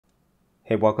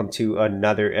Hey, welcome to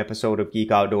another episode of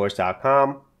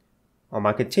GeekOutdoors.com. On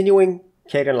my continuing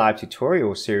Kdenlive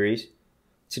tutorial series,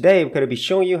 today I'm going to be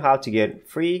showing you how to get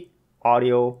free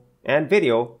audio and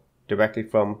video directly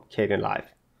from Kdenlive.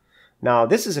 Now,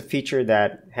 this is a feature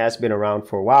that has been around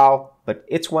for a while, but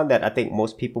it's one that I think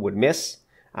most people would miss,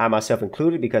 I myself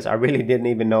included, because I really didn't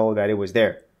even know that it was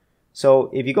there. So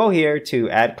if you go here to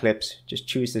add clips, just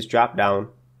choose this drop down,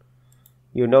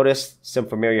 you'll notice some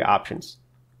familiar options.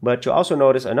 But you'll also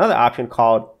notice another option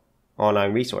called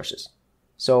online resources.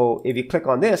 So if you click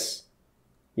on this,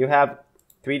 you have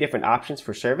three different options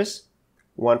for service.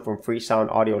 One from Free Sound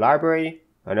Audio Library,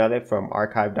 another from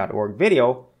archive.org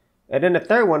video, and then the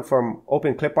third one from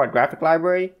Open Clipart Graphic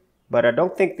Library. But I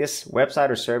don't think this website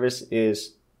or service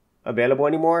is available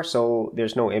anymore, so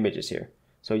there's no images here.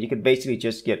 So you could basically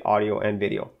just get audio and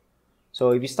video.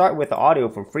 So if you start with the audio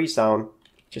from Free Sound,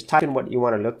 just type in what you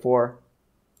want to look for,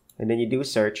 and then you do a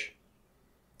search,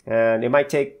 and it might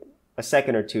take a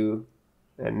second or two,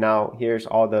 and now here's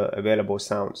all the available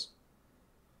sounds.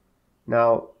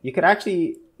 Now you could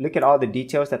actually look at all the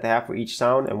details that they have for each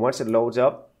sound, and once it loads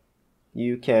up,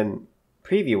 you can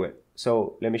preview it.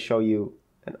 So let me show you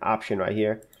an option right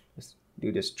here. Let's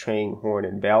do this train, horn,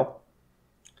 and bell.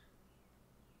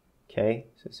 Okay,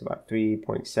 so it's about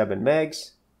 3.7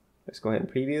 megs. Let's go ahead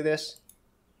and preview this.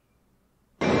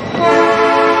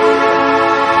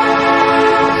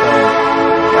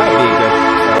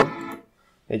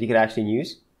 That you could actually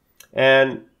use.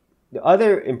 And the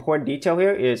other important detail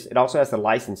here is it also has the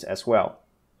license as well.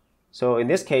 So in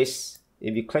this case,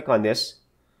 if you click on this,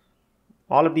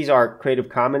 all of these are Creative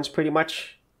Commons pretty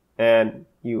much, and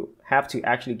you have to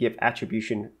actually give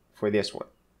attribution for this one.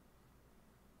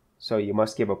 So you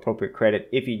must give appropriate credit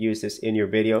if you use this in your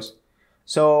videos.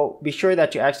 So be sure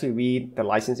that you actually read the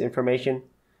license information.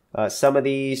 Some of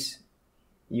these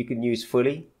you can use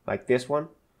fully, like this one.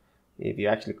 If you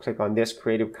actually click on this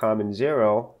Creative Commons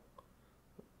 0,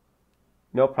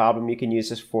 no problem, you can use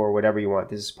this for whatever you want.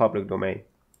 This is public domain.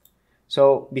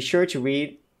 So be sure to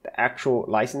read the actual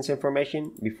license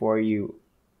information before you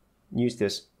use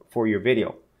this for your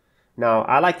video. Now,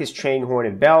 I like this train, horn,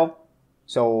 and bell.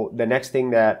 So the next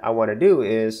thing that I want to do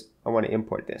is I want to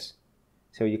import this.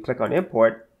 So you click on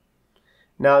import.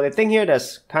 Now the thing here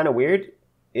that's kind of weird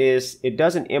is it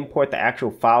doesn't import the actual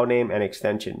file name and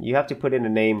extension. You have to put in a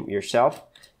name yourself,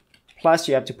 plus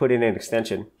you have to put in an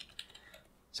extension.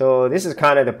 So this is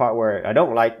kind of the part where I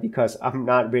don't like, because I'm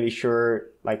not really sure,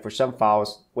 like for some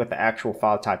files, what the actual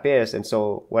file type is. And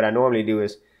so what I normally do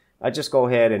is I just go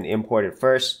ahead and import it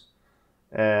first,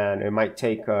 and it might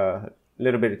take a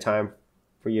little bit of time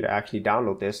for you to actually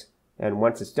download this. And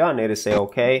once it's done, it'll say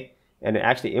okay, and it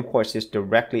actually imports this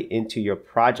directly into your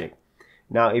project.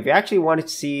 Now, if you actually wanted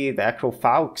to see the actual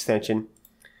file extension,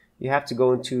 you have to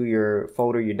go into your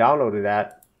folder you downloaded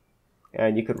that,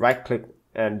 and you could right click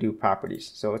and do properties.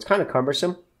 So it's kind of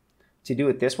cumbersome to do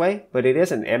it this way, but it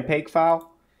is an MPEG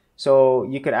file. So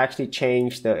you could actually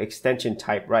change the extension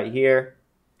type right here.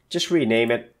 Just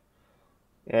rename it,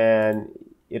 and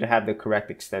it'll have the correct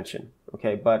extension.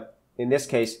 Okay, but in this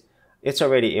case, it's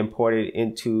already imported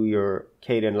into your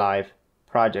Kdenlive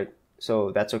project.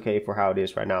 So that's okay for how it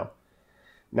is right now.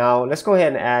 Now let's go ahead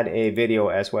and add a video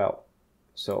as well.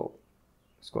 So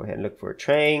let's go ahead and look for a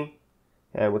train,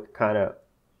 and we can kind of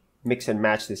mix and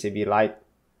match this if you like.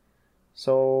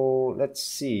 So let's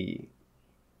see,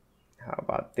 how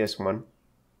about this one?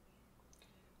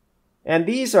 And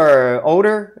these are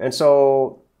older, and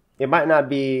so it might not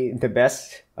be the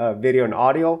best video and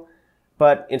audio,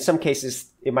 but in some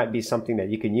cases it might be something that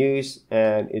you can use,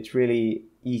 and it's really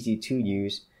easy to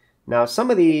use. Now some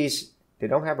of these, they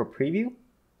don't have a preview.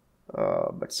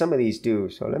 But some of these do.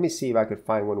 So let me see if I could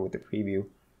find one with a preview.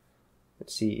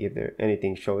 Let's see if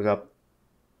anything shows up.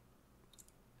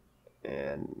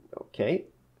 And okay,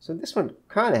 so this one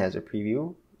kind of has a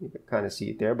preview. You can kind of see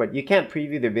it there, but you can't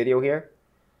preview the video here.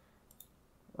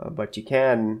 But you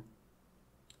can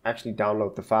actually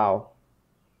download the file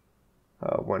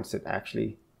once it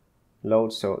actually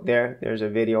loads. So there's a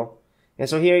video. And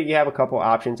so here you have a couple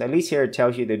options. At least here it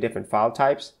tells you the different file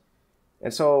types.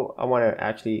 And so I want to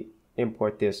actually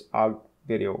import this OGG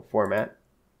video format.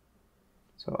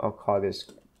 So I'll call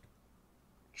this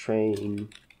train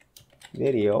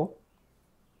video.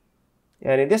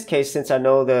 And in this case, since I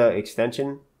know the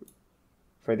extension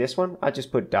for this one, I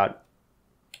just put .ogg.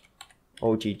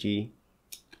 And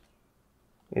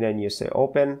then you say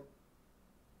open.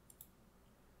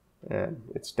 And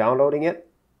it's downloading it.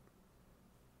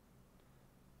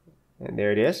 And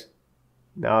there it is.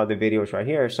 Now the video is right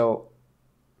here. So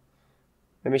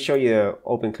let me show you the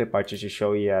Open Clipart just to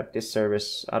show you this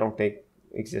service. I don't think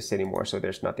exist anymore, so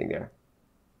there's nothing there.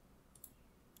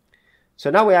 So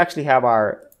now we actually have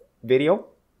our video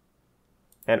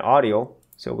and audio,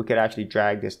 so we could actually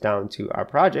drag this down to our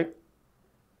project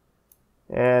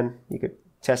and you could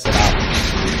test it out.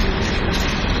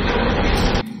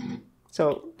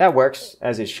 So that works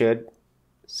as it should.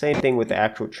 Same thing with the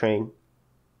actual train.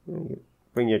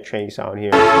 Bring your train sound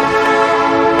here.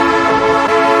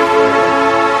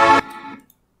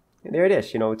 And there it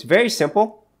is. You know, it's very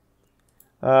simple.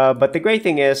 But the great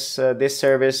thing is this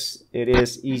service, it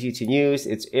is easy to use.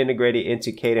 It's integrated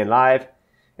into Kdenlive.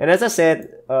 And as I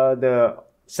said, the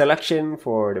selection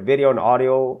for the video and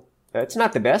audio, it's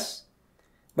not the best.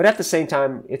 But at the same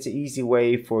time, it's an easy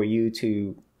way for you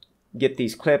to get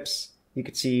these clips. You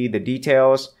can see the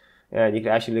details, and you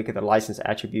can actually look at the license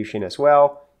attribution as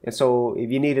well. And so if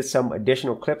you needed some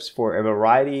additional clips for a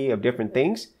variety of different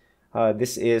things,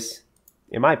 this is,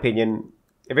 in my opinion,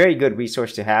 a very good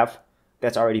resource to have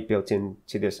that's already built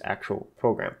into this actual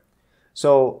program.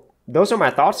 So those are my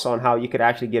thoughts on how you could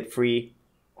actually get free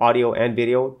audio and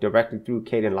video directly through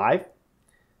Kdenlive.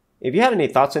 If you have any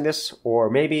thoughts on this, or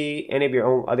maybe any of your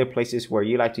own other places where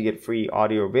you like to get free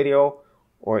audio or video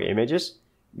or images,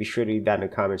 be sure to leave that in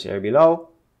the comments area below.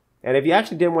 And if you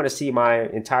actually didn't want to see my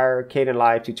entire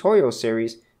Kdenlive tutorial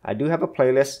series, I do have a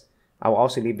playlist. I will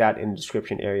also leave that in the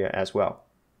description area as well.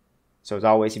 So as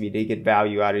always, if you did get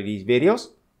value out of these videos,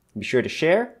 be sure to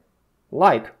share,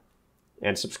 like,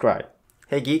 and subscribe.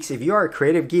 Hey geeks, if you are a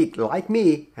creative geek like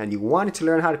me and you wanted to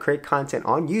learn how to create content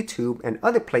on YouTube and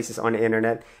other places on the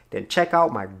internet, then check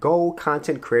out my Gold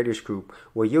Content Creators group,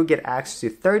 where you'll get access to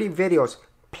 30 videos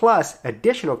plus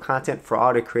additional content for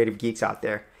all the creative geeks out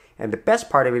there. And the best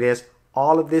part of it is,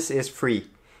 all of this is free.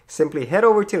 Simply head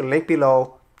over to the link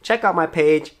below, check out my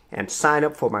page, and sign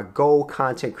up for my Gold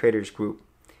Content Creators group.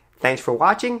 Thanks for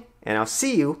watching, and I'll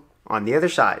see you on the other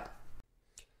side.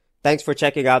 Thanks for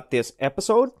checking out this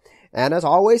episode. And as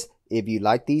always, if you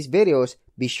like these videos,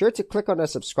 be sure to click on the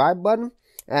subscribe button.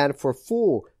 And for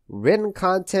full written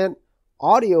content,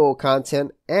 audio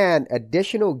content, and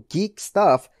additional geek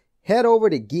stuff, head over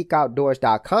to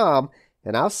geekoutdoors.com,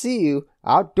 and I'll see you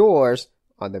outdoors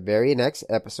on the very next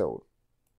episode.